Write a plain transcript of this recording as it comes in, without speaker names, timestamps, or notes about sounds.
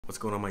What's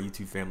going on, my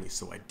YouTube family?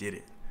 So I did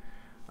it.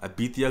 I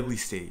beat the ugly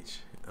stage.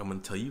 I'm gonna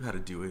tell you how to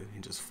do it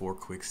in just 4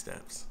 quick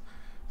steps.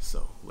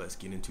 So let's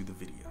get into the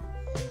video.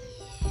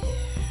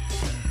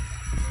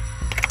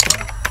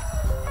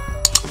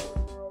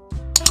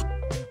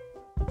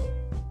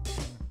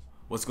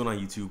 What's going on,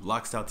 YouTube?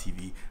 Loc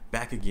TV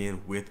back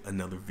again with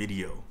another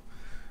video.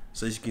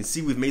 So as you can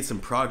see, we've made some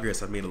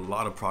progress. I've made a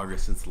lot of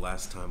progress since the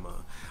last time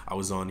I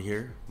was on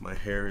here. My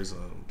hair is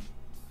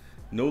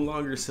no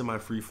longer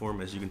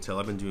semi-freeform. As you can tell,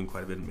 I've been doing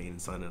quite a bit of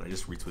maintenance on it. I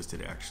just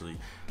retwisted it actually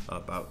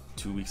about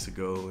 2 weeks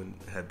ago and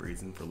had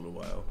braids in for a little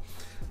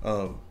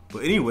while.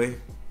 But anyway,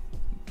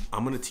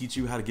 I'm gonna teach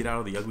you how to get out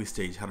of the ugly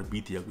stage, how to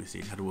beat the ugly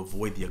stage, how to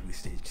avoid the ugly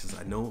stage, because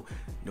I know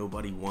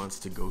nobody wants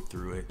to go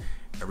through it.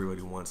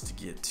 Everybody wants to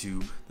get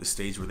to the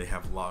stage where they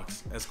have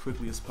locks as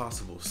quickly as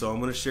possible. So I'm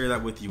gonna share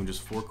that with you in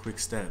just 4 quick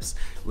steps.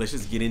 Let's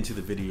just get into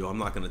the video. I'm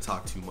not gonna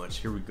talk too much.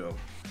 Here we go.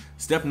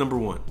 Step number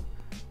 1,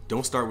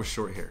 don't start with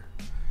short hair.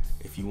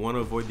 If you want to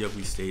avoid the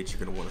ugly stage,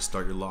 you're gonna want to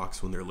start your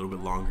locks when they're a little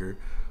bit longer,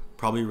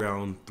 probably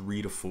around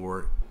 3 to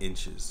 4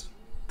 inches.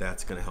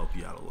 That's gonna help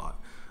you out a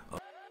lot.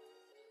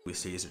 We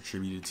say is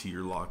attributed to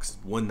your locks,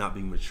 one, not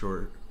being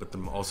mature, but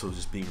them also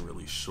just being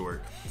really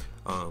short,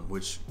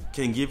 which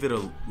can give it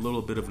a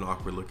little bit of an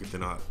awkward look if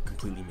they're not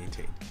completely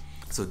maintained.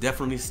 So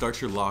definitely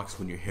start your locks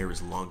when your hair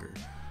is longer,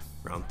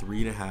 around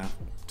 3.5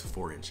 to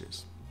 4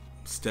 inches.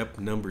 Step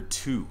number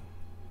 2,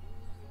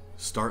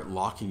 start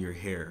locking your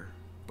hair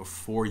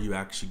before you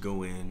actually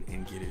go in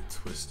and get it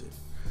twisted.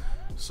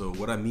 So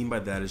what I mean by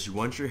that is you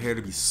want your hair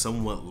to be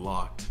somewhat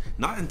locked,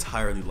 not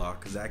entirely locked,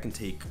 because that can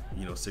take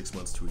 6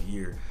 months to a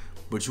year.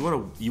 But you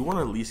want to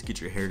at least get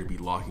your hair to be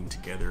locking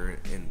together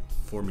and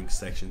forming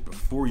sections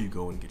before you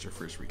go and get your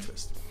first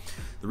retwist.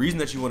 The reason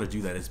that you want to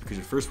do that is because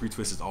your first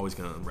retwist is always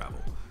going to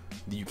unravel.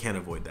 You can't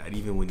avoid that.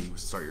 Even when you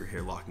start your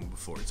hair locking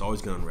before, it's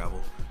always going to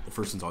unravel. The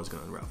first one's always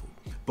going to unravel.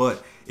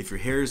 But if your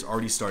hair is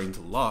already starting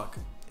to lock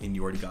and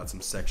you already got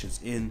some sections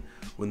in,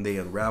 when they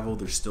unravel,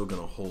 they're still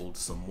going to hold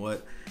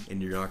somewhat,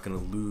 and you're not going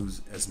to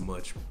lose as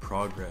much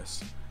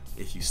progress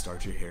if you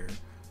start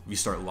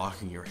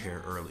locking your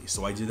hair early.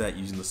 So I did that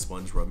using the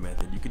sponge rub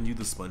method. You can do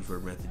the sponge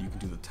rub method, you can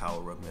do the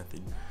towel rub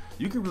method.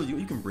 You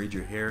can braid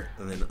your hair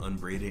and then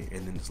unbraid it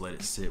and then just let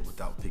it sit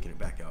without picking it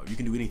back out. You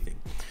can do anything,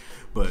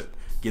 but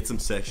get some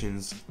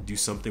sections, do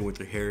something with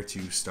your hair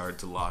to start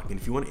to lock. And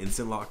if you want to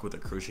instant lock with a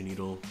crochet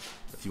needle,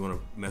 if you want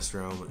to mess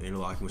around with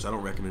interlocking, which I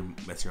don't recommend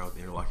messing around with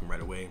interlocking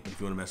right away, but if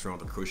you want to mess around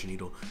with a crochet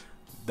needle,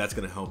 that's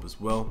going to help as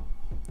well.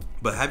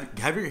 But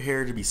have your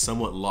hair to be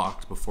somewhat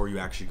locked before you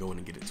actually go in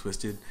and get it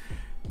twisted.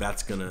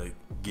 That's gonna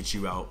get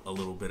you out a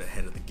little bit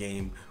ahead of the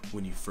game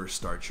when you first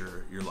start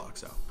your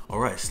locks out. All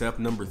right, step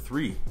number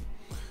 3.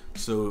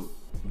 So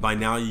by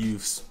now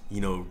you've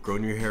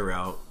grown your hair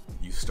out,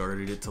 you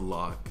started it to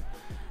lock,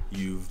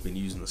 you've been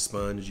using the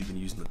sponge, you've been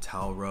using the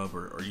towel rub,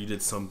 or you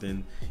did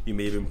something. You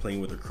may have been playing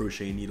with a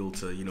crochet needle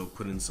to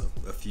put in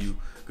a few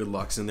good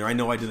locks in there. I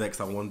know I did that because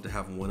I wanted to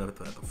have one at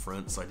the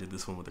front, so I did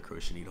this one with a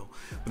crochet needle.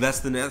 But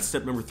that's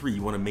step number 3.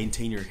 You want to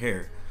maintain your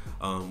hair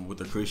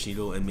with a crochet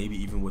needle and maybe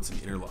even with some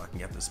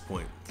interlocking at this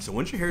point. So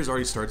once your hair has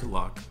already started to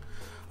lock,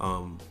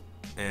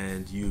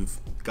 and you've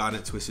got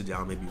it twisted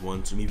down maybe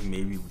once, or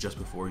maybe just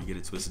before you get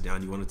it twisted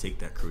down, you want to take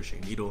that crochet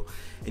needle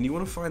and you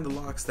want to find the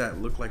locks that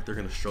look like they're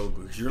going to struggle,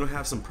 because you're going to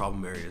have some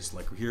problem areas,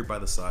 like here by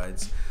the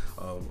sides,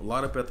 a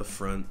lot up at the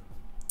front.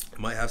 It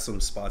might have some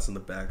spots in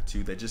the back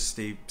too that just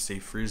stay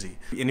frizzy.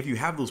 And if you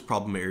have those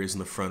problem areas in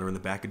the front or in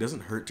the back, it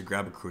doesn't hurt to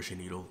grab a crochet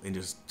needle and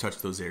just touch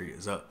those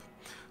areas up.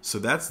 So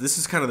this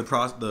is kind of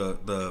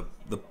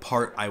the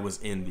part I was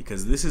in,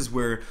 because this is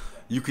where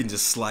you can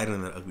just slide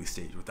on that ugly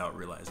stage without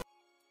realizing.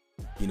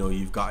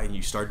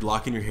 You started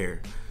locking your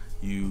hair,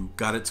 you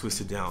got it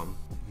twisted down.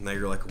 Now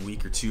you're like a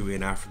week or 2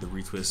 in after the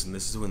retwist, and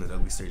this is when the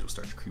ugly stage will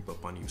start to creep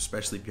up on you,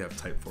 especially if you have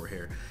type 4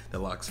 hair that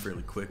locks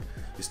fairly quick.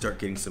 You start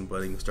getting some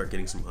budding, you'll start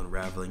getting some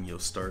unraveling, you'll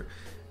start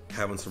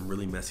having some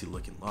really messy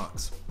looking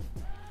locks.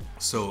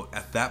 So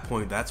at that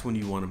point, that's when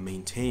you want to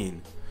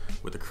maintain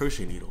with a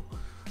crochet needle.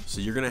 So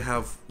you're gonna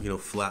have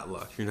flat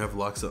locks, you're gonna have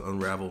locks that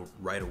unravel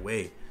right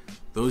away.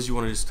 Those you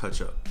want to just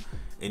touch up,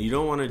 and you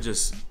don't want to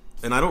just,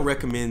 and I don't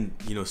recommend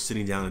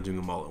sitting down and doing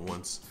them all at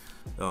once.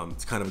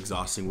 It's kind of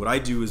exhausting. What I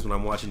do is when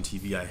I'm watching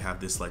TV, I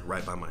have this like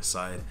right by my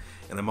side,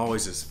 and I'm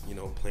always just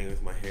playing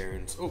with my hair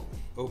and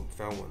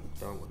found one,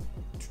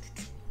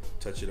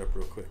 touch it up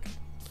real quick.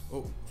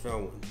 Oh,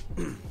 found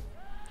one.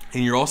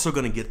 And you're also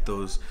gonna get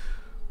those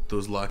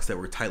locks that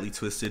were tightly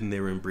twisted and they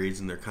were in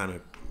braids and they're kind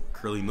of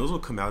curly, and those will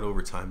come out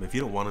over time. If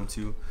you don't want them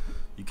to,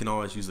 you can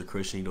always use the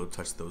crochet needle to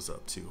touch those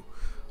up too.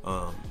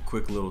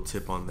 Quick little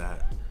tip on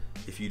that: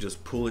 if you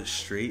just pull it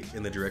straight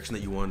in the direction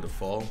that you want it to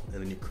fall,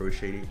 and then you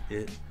crochet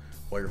it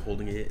while you're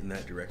holding it in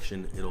that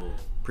direction, it'll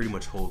pretty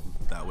much hold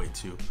that way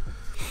too.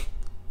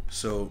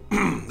 So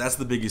that's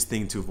the biggest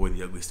thing to avoid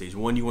the ugly stage.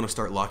 One, you want to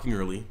start locking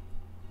early,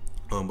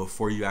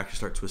 before you actually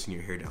start twisting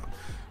your hair down.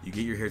 You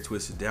get your hair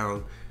twisted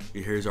down,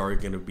 your hair is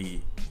already going to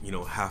be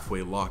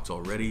halfway locked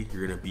already.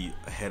 You're going to be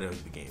ahead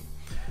of the game.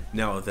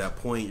 Now at that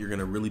point, you're going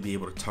to really be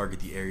able to target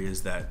the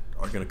areas that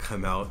are gonna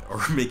come out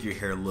or make your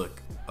hair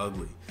look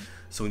ugly.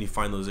 So when you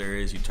find those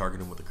areas, you target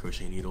them with a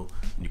crochet needle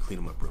and you clean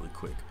them up really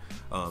quick.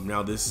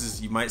 Now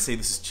you might say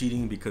this is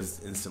cheating because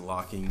it's instant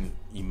locking.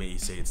 You may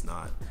say it's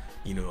not,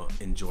 you know,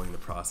 enjoying the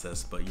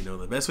process, but you know,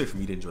 the best way for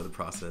me to enjoy the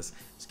process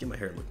is get my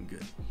hair looking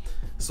good.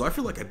 So I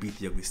feel like I beat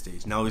the ugly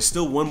stage. Now there's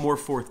still one more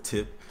fourth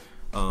tip.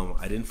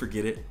 I didn't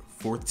forget it.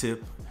 Fourth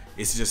tip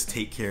is to just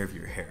take care of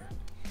your hair.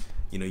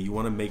 You know, you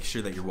want to make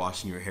sure that you're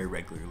washing your hair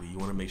regularly. You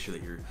want to make sure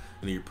that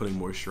you're putting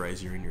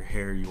moisturizer in your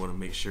hair. You want to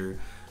make sure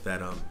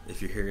that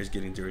if your hair is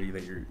getting dirty,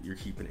 that you're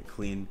keeping it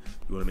clean.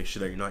 You want to make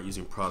sure that you're not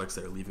using products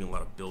that are leaving a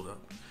lot of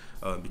buildup,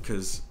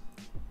 because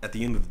at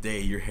the end of the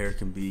day, your hair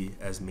can be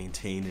as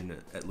maintained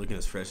and looking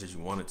as fresh as you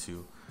want it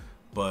to,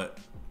 but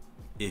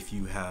if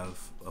you have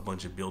a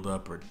bunch of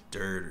buildup or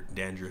dirt or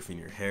dandruff in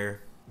your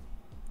hair,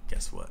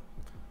 guess what?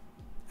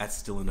 That's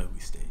still an ugly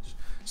stage.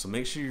 So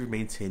make sure you're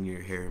maintaining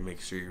your hair,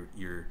 make sure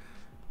you're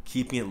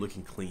keeping it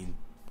looking clean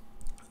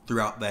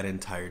throughout that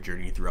entire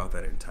journey, throughout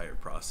that entire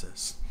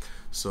process.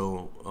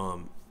 So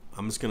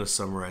I'm just gonna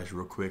summarize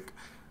real quick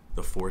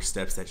the 4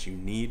 steps that you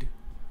need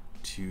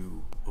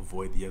to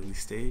avoid the ugly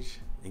stage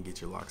and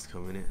get your locks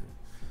coming in.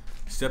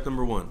 Step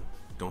number 1,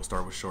 don't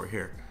start with short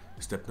hair.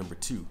 Step number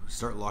 2,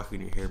 start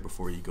locking your hair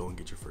before you go and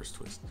get your first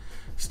twist.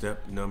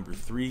 Step number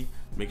 3,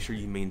 make sure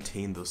you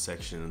maintain those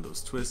sections and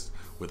those twists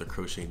with a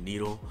crochet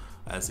needle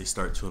as they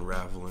start to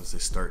unravel, as they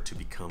start to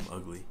become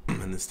ugly.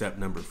 And then step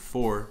number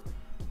 4,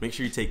 make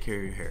sure you take care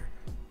of your hair.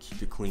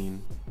 Keep it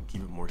clean,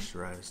 keep it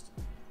moisturized.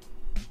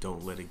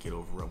 Don't let it get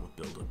overrun with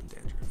buildup and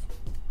dandruff.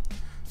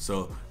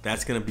 So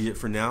that's gonna be it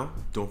for now.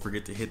 Don't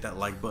forget to hit that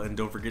like button.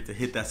 Don't forget to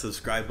hit that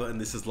subscribe button.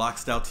 This is Loc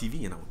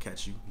TV, and I will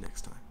catch you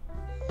next time.